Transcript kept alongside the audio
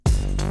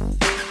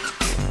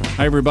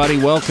Hi, everybody.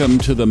 Welcome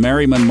to the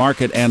Merriman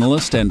Market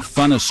Analyst and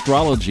Fun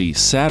Astrology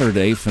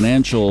Saturday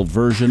financial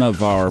version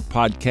of our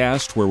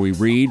podcast, where we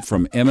read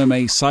from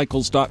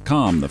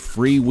MMAcycles.com, the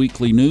free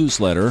weekly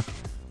newsletter,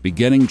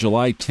 beginning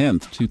July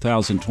 10th,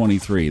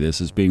 2023. This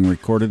is being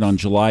recorded on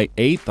July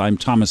 8th. I'm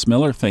Thomas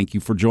Miller. Thank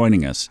you for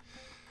joining us.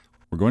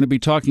 We're going to be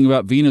talking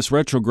about Venus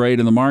retrograde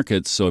in the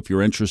markets, so if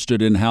you're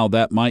interested in how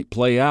that might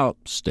play out,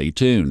 stay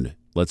tuned.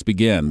 Let's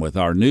begin with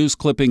our news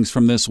clippings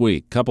from this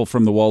week, couple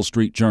from the Wall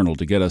Street Journal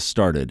to get us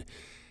started.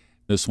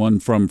 This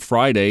one from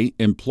Friday,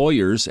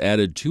 employers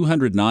added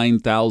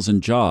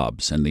 209,000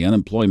 jobs and the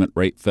unemployment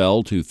rate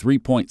fell to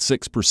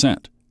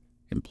 3.6%.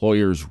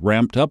 Employers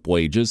ramped up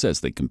wages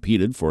as they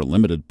competed for a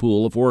limited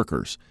pool of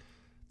workers.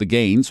 The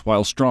gains,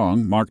 while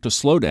strong, marked a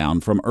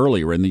slowdown from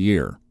earlier in the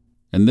year.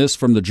 And this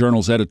from the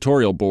Journal's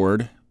editorial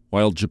board,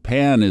 while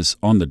Japan is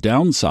on the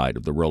downside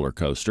of the roller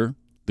coaster,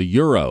 the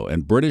euro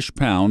and British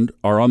pound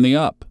are on the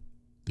up.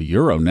 The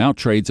euro now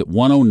trades at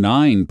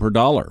 109 per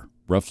dollar,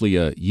 roughly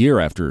a year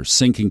after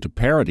sinking to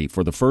parity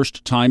for the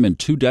first time in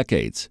 2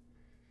 decades.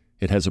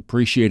 It has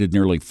appreciated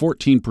nearly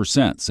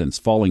 14% since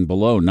falling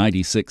below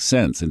 96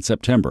 cents in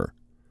September.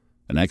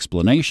 An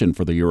explanation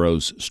for the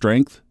euro's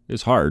strength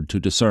is hard to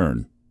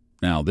discern.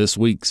 Now, this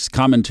week's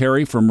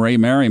commentary from Ray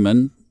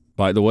Merriman.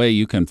 By the way,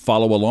 you can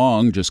follow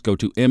along. Just go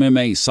to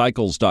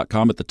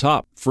MMAcycles.com at the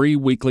top. Free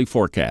weekly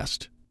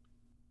forecast.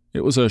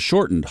 It was a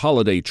shortened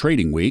holiday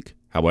trading week.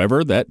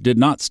 However, that did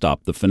not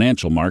stop the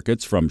financial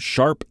markets from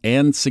sharp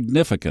and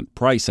significant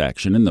price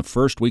action in the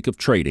first week of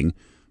trading,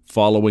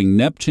 following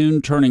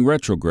Neptune turning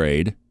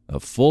retrograde, a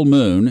full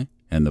moon,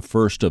 and the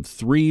first of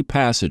 3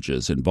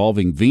 passages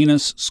involving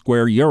Venus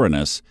square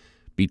Uranus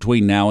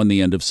between now and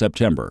the end of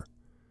September.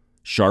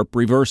 Sharp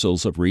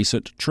reversals of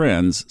recent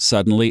trends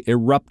suddenly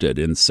erupted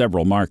in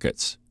several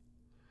markets.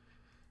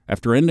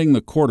 After ending the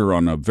quarter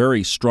on a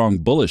very strong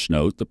bullish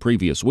note the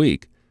previous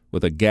week,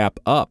 with a gap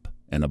up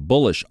and a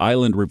bullish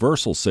island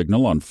reversal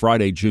signal on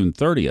Friday, June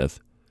 30th,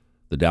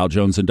 the Dow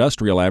Jones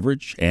Industrial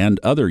Average and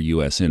other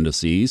U.S.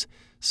 indices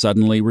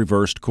suddenly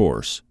reversed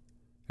course.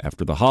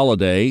 After the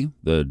holiday,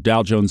 the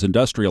Dow Jones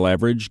Industrial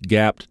Average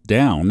gapped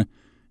down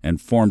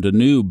and formed a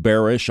new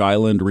bearish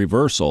island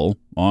reversal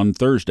on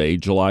Thursday,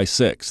 July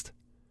 6th.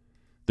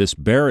 This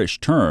bearish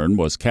turn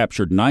was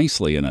captured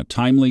nicely in a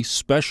timely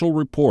special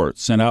report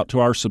sent out to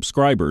our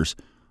subscribers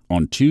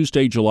on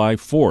Tuesday, July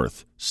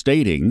 4th,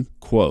 stating,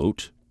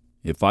 quote,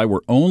 "If I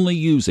were only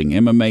using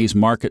MMA's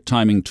market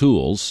timing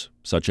tools,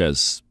 such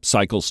as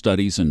cycle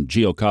studies and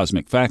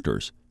geocosmic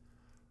factors,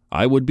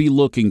 I would be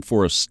looking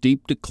for a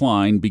steep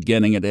decline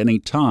beginning at any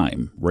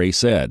time," Ray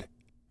said.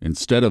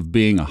 Instead of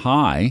being a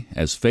high,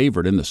 as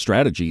favored in the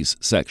strategies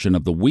section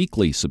of the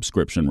weekly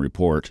subscription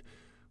report,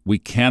 we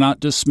cannot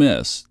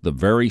dismiss the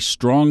very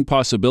strong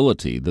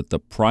possibility that the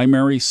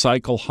primary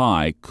cycle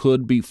high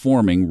could be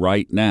forming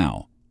right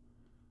now.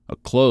 A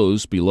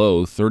close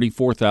below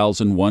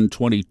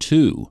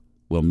 34,122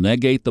 will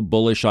negate the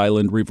bullish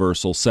island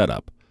reversal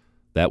setup.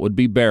 That would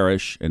be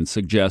bearish and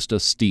suggest a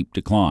steep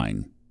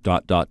decline. ...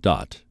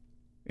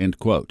 End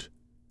quote.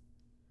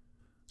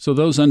 So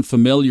those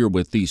unfamiliar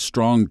with these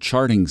strong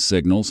charting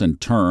signals and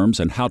terms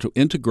and how to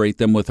integrate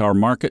them with our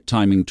market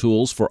timing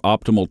tools for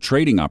optimal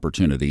trading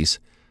opportunities,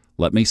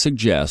 let me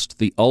suggest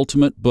the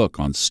ultimate book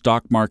on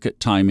stock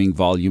market timing,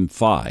 Volume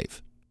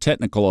 5,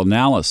 Technical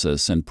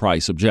Analysis and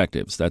Price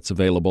Objectives. That's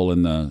available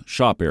in the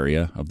shop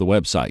area of the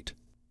website.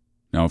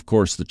 Now, of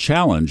course, the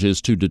challenge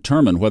is to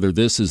determine whether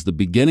this is the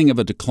beginning of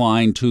a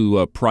decline to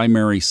a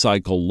primary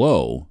cycle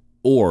low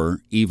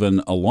or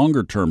even a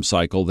longer-term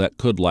cycle that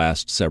could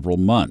last several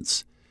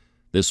months.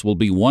 This will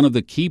be one of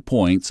the key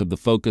points of the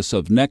focus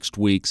of next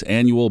week's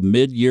annual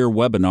mid-year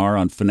webinar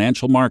on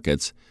financial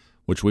markets,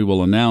 which we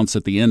will announce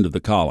at the end of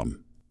the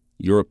column.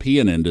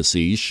 European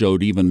indices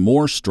showed even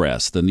more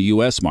stress than the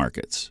U.S.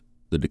 markets.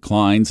 The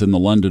declines in the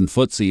London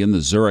FTSE and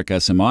the Zurich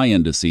SMI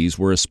indices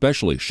were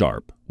especially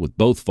sharp, with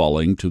both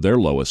falling to their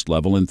lowest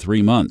level in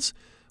 3 months,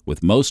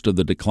 with most of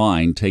the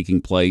decline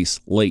taking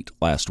place late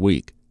last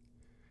week.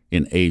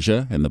 In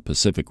Asia and the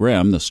Pacific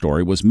Rim, the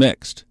story was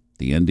mixed.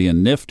 The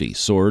Indian Nifty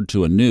soared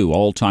to a new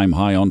all-time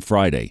high on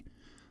Friday.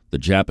 The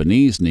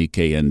Japanese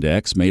Nikkei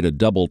index made a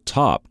double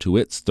top to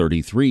its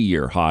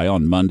 33-year high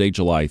on Monday,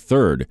 July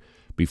 3rd,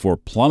 before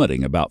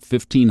plummeting about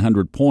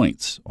 1,500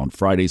 points on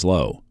Friday's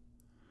low.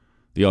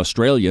 The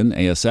Australian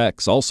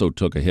ASX also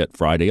took a hit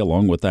Friday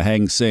along with the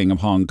Hang Seng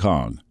of Hong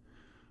Kong.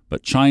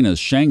 But China's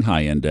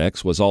Shanghai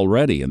index was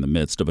already in the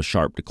midst of a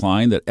sharp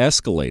decline that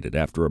escalated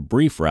after a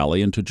brief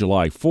rally into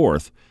July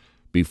 4th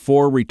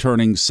before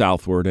returning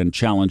southward and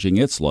challenging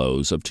its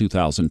lows of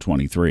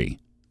 2023.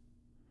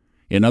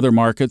 In other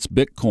markets,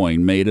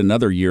 Bitcoin made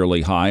another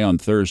yearly high on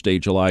Thursday,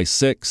 July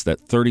 6th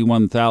at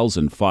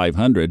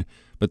 31,500,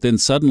 but then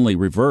suddenly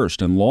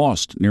reversed and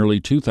lost nearly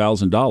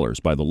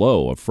 $2,000 by the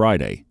low of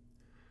Friday.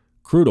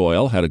 Crude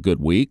oil had a good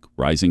week,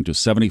 rising to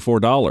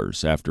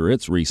 $74 after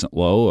its recent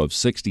low of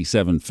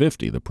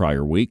 $67.50 the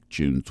prior week,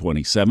 June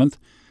 27th,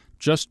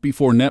 just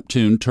before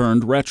Neptune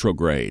turned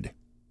retrograde.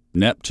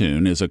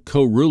 Neptune is a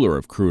co-ruler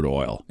of crude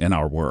oil in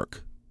our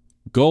work.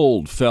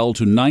 Gold fell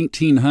to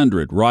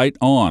 $1,900 right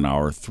on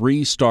our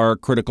 3-star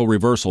critical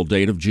reversal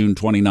date of June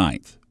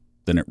 29th.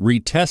 Then it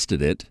retested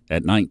it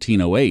at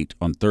 $1,908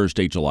 on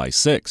Thursday, July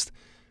 6th,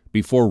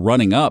 before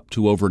running up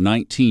to over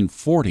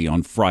 $1,940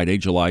 on Friday,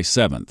 July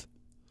 7th.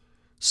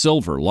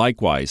 Silver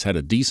likewise had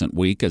a decent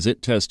week as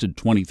it tested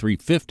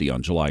 $2,350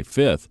 on July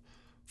 5th,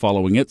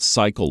 following its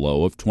cycle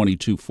low of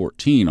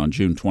 $2,214 on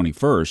June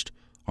 21st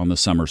on the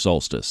summer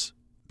solstice.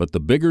 But the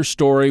bigger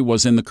story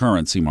was in the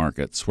currency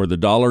markets, where the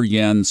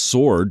dollar-yen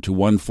soared to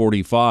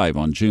 145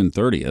 on June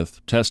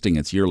 30th, testing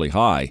its yearly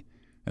high,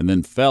 and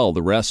then fell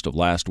the rest of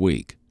last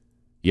week.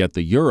 Yet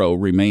the euro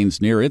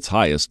remains near its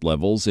highest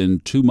levels in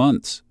 2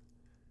 months.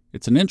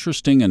 It's an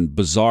interesting and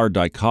bizarre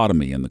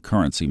dichotomy in the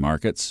currency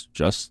markets,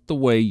 just the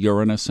way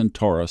Uranus and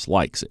Taurus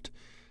likes it,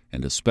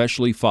 and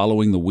especially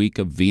following the week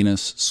of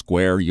Venus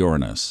square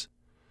Uranus.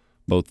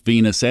 Both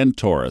Venus and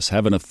Taurus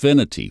have an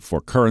affinity for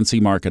currency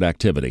market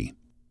activity.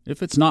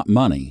 If it's not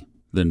money,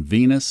 then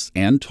Venus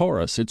and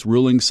Taurus, its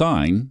ruling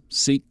sign,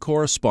 seek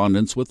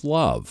correspondence with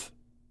love.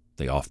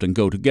 They often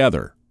go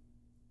together.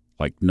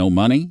 Like no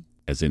money,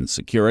 as in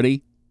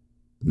security,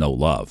 no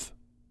love.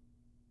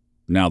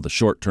 Now the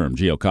short-term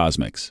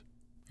geocosmics.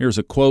 Here's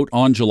a quote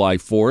on July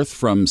 4th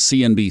from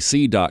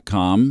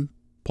CNBC.com.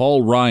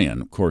 Paul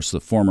Ryan, of course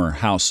the former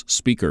House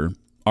Speaker,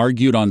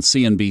 argued on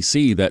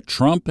CNBC that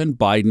Trump and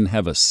Biden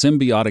have a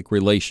symbiotic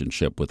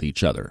relationship with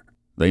each other.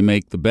 They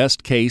make the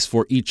best case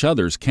for each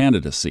other's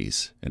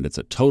candidacies, and it's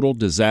a total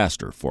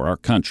disaster for our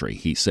country,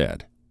 he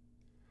said.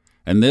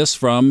 And this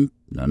from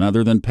none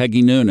other than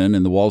Peggy Noonan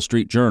in the Wall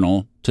Street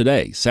Journal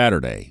today,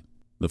 Saturday.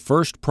 The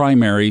first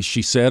primaries,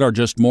 she said, are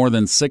just more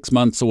than 6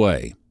 months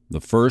away.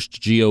 The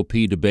first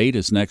GOP debate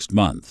is next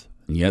month,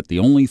 and yet the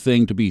only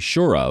thing to be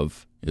sure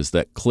of is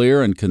that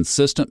clear and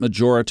consistent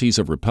majorities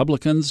of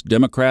Republicans,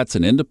 Democrats,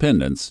 and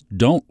Independents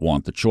don't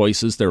want the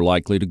choices they're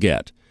likely to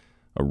get,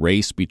 a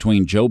race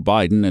between Joe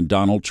Biden and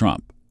Donald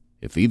Trump.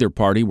 If either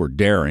party were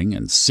daring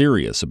and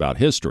serious about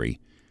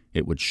history,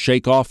 it would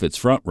shake off its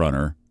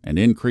frontrunner and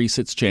increase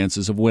its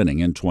chances of winning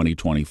in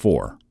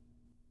 2024.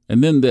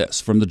 And then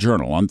this from the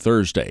Journal on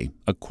Thursday,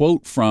 a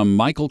quote from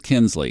Michael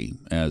Kinsley,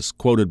 as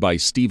quoted by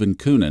Stephen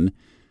Koonin.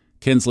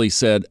 Kinsley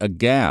said, "A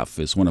gaffe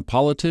is when a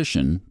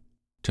politician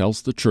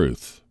tells the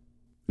truth."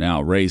 Now,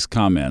 Ray's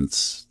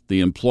comments. The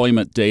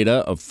employment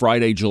data of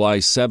Friday, July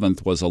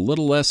 7th was a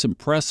little less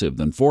impressive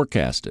than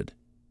forecasted,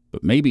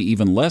 but maybe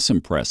even less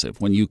impressive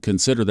when you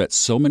consider that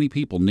so many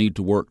people need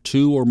to work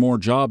 2 or more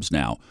jobs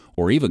now,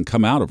 or even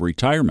come out of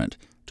retirement,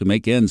 to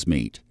make ends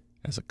meet,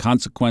 as a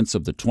consequence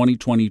of the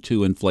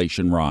 2022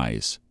 inflation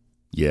rise.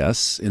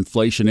 Yes,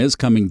 inflation is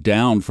coming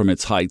down from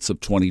its heights of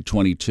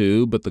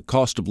 2022, but the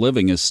cost of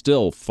living is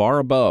still far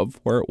above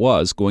where it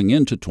was going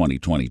into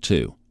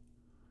 2022.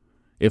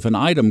 If an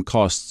item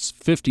costs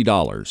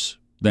 $50,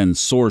 then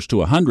soars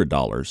to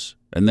 $100,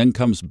 and then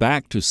comes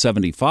back to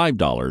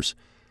 $75,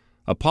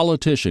 a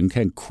politician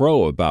can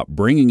crow about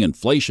bringing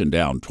inflation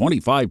down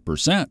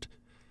 25%,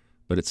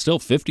 but it's still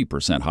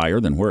 50% higher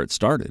than where it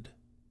started.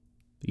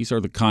 These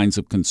are the kinds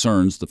of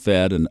concerns the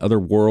Fed and other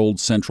world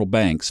central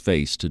banks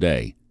face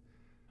today.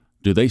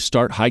 Do they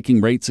start hiking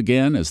rates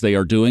again, as they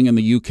are doing in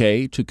the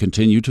UK, to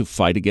continue to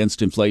fight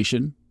against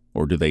inflation?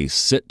 Or do they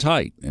sit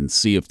tight and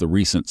see if the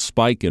recent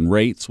spike in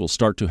rates will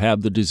start to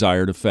have the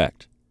desired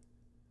effect?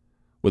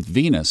 With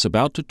Venus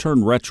about to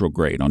turn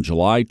retrograde on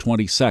July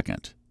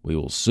 22nd, we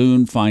will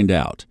soon find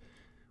out.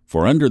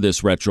 For under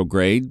this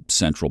retrograde,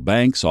 central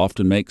banks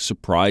often make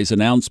surprise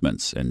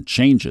announcements and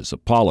changes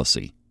of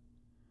policy.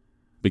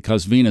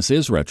 Because Venus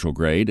is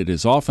retrograde, it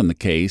is often the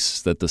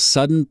case that the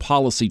sudden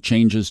policy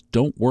changes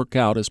don't work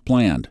out as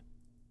planned.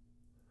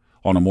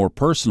 On a more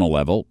personal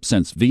level,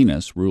 since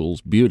Venus rules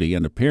beauty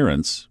and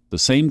appearance, the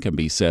same can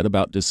be said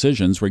about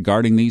decisions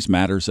regarding these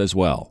matters as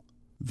well.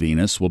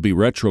 Venus will be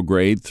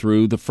retrograde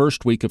through the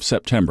first week of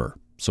September,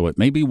 so it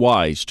may be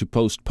wise to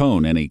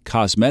postpone any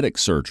cosmetic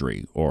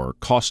surgery or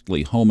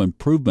costly home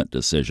improvement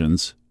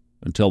decisions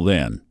until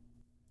then.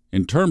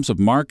 In terms of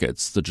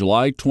markets, the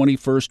July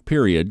 21st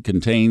period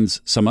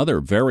contains some other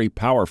very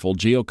powerful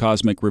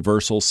geocosmic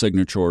reversal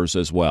signatures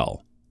as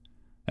well.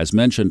 As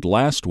mentioned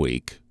last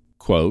week,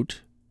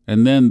 quote,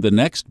 "And then the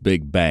next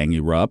big bang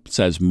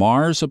erupts as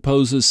Mars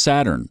opposes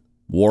Saturn,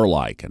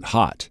 warlike and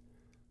hot.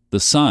 The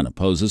Sun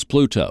opposes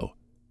Pluto,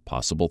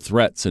 possible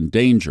threats and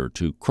danger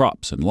to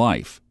crops and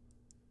life.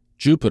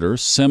 Jupiter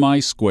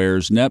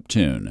semi-squares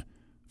Neptune,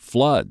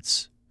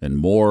 floods, and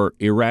more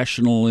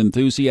irrational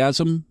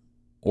enthusiasm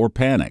or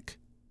panic.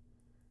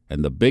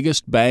 And the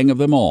biggest bang of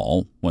them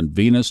all when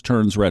Venus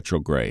turns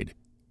retrograde.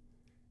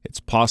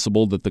 It's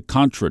possible that the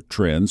contra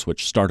trends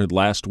which started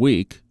last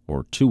week,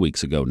 or 2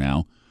 weeks ago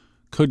now,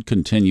 could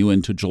continue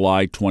into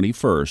July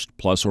 21st,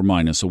 plus or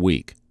minus a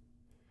week.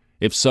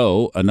 If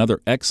so,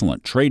 another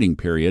excellent trading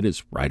period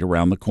is right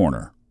around the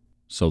corner.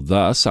 So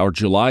thus, our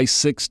July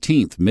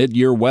 16th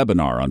mid-year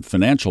webinar on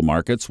financial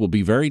markets will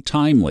be very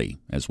timely,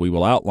 as we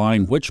will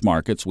outline which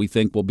markets we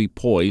think will be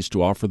poised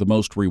to offer the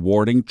most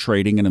rewarding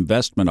trading and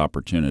investment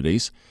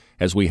opportunities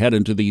as we head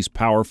into these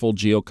powerful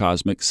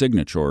geocosmic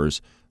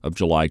signatures of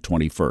July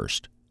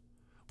 21st.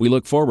 We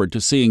look forward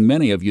to seeing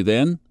many of you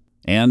then,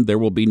 and there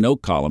will be no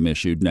column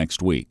issued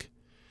next week.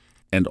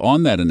 And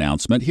on that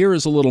announcement, here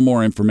is a little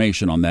more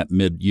information on that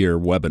mid-year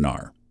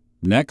webinar.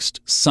 Next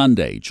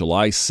Sunday,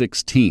 July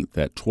 16th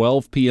at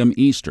 12 p.m.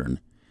 Eastern,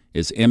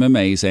 is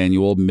MMA's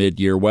annual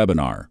mid-year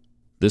webinar.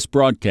 This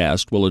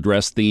broadcast will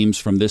address themes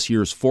from this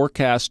year's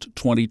Forecast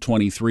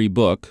 2023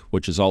 book,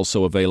 which is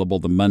also available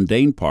the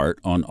mundane part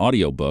on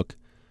audiobook,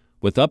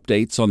 with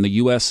updates on the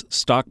U.S.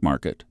 stock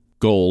market,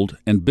 gold,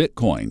 and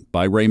Bitcoin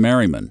by Ray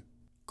Merriman,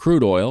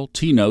 crude oil,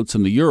 T-notes,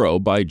 and the euro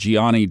by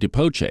Gianni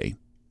DiPoce,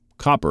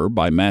 copper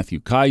by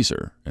Matthew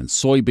Kaiser, and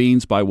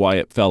soybeans by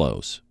Wyatt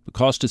Fellows. The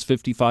cost is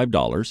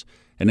 $55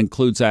 and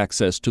includes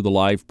access to the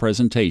live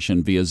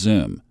presentation via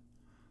Zoom.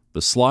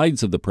 The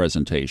slides of the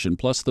presentation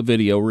plus the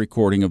video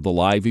recording of the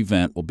live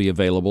event will be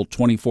available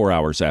 24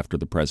 hours after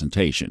the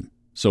presentation.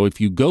 So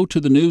if you go to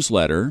the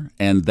newsletter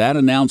and that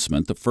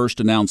announcement, the first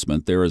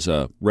announcement, there is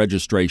a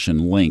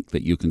registration link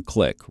that you can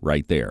click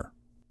right there.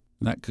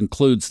 That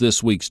concludes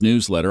this week's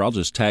newsletter. I'll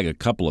just tag a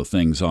couple of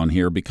things on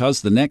here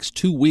because the next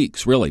 2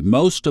 weeks, really,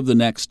 most of the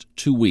next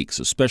 2 weeks,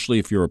 especially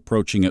if you're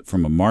approaching it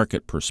from a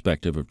market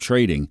perspective of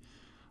trading,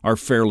 are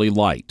fairly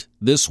light.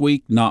 This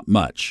week, not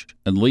much,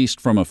 at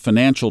least from a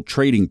financial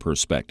trading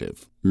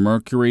perspective.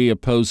 Mercury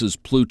opposes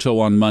Pluto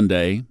on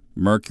Monday.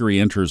 Mercury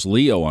enters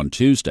Leo on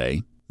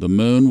Tuesday. The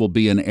moon will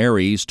be in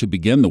Aries to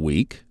begin the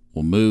week.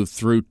 We'll move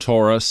through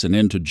Taurus and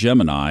into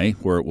Gemini,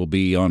 where it will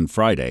be on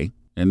Friday.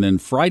 And then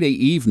Friday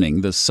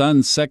evening, the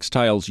sun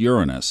sextiles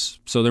Uranus,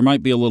 so there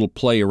might be a little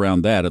play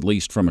around that, at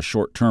least from a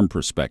short-term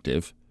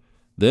perspective.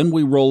 Then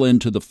we roll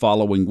into the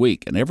following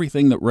week, and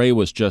everything that Ray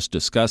was just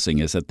discussing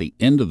is at the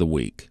end of the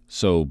week,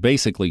 so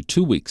basically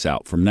 2 weeks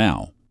out from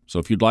now. So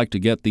if you'd like to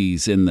get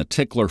these in the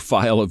tickler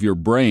file of your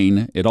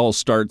brain, it all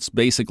starts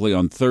basically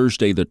on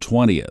Thursday the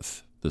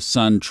 20th. The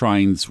sun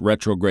trines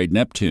retrograde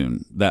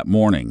Neptune that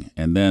morning,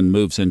 and then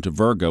moves into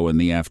Virgo in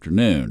the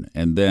afternoon,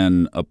 and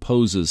then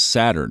opposes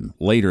Saturn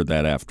later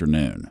that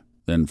afternoon.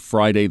 Then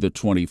Friday the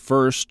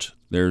 21st,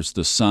 there's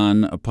the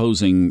sun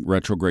opposing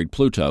retrograde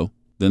Pluto.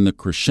 Then the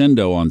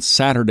crescendo on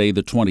Saturday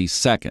the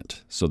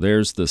 22nd. So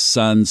there's the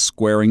sun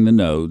squaring the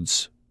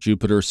nodes,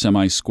 Jupiter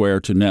semi-square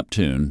to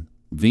Neptune.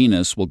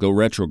 Venus will go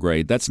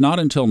retrograde. That's not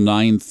until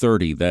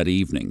 9:30 that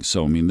evening.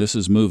 So, this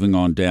is moving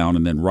on down,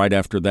 and then right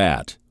after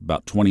that,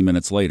 about 20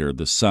 minutes later,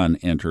 the sun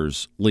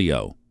enters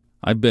Leo.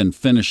 I've been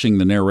finishing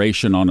the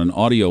narration on an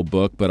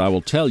audiobook, but I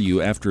will tell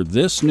you, after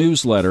this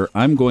newsletter,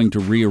 I'm going to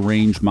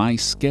rearrange my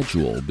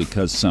schedule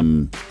because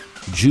some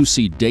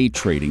juicy day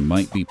trading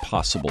might be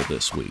possible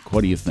this week.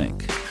 What do you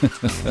think?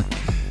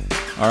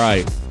 All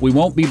right, we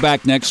won't be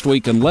back next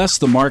week unless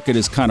the market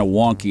is kind of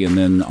wonky, and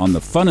then on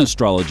the Fun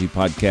Astrology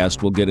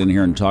podcast, we'll get in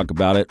here and talk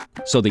about it.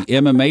 So the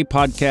MMA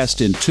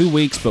podcast in 2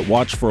 weeks, but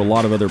watch for a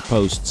lot of other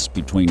posts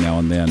between now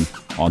and then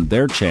on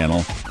their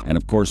channel. And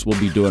of course, we'll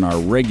be doing our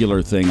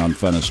regular thing on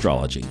Fun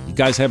Astrology. You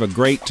guys have a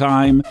great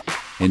time.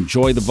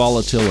 Enjoy the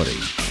volatility.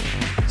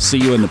 See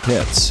you in the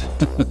pits.